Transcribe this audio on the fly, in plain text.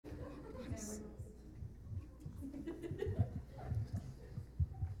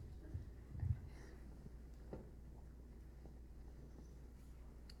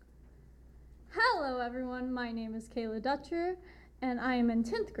everyone. My name is Kayla Dutcher, and I am in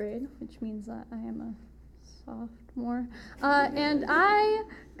 10th grade, which means that I am a sophomore. And I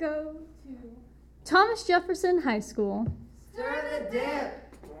go to Thomas Jefferson High School. Stir the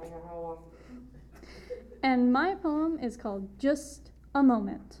dip! And my poem is called Just a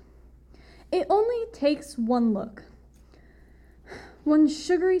Moment. It only takes one look. One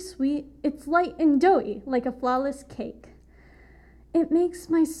sugary sweet, it's light and doughy like a flawless cake. It makes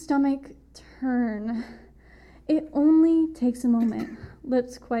my stomach turn. It only takes a moment.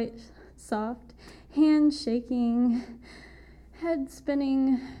 Lips quite soft, hands shaking, head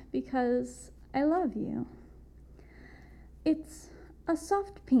spinning because I love you. It's a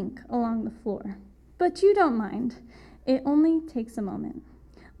soft pink along the floor, but you don't mind. It only takes a moment.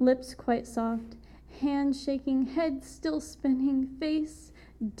 Lips quite soft, hands shaking, head still spinning, face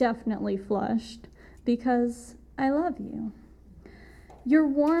definitely flushed because I love you. Your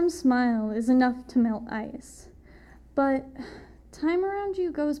warm smile is enough to melt ice, but time around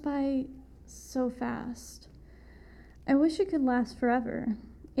you goes by so fast. I wish it could last forever.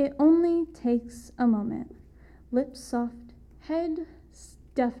 It only takes a moment. Lips soft, head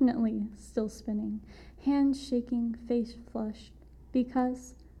definitely still spinning, hands shaking, face flushed,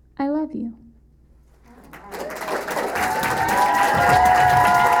 because I love you.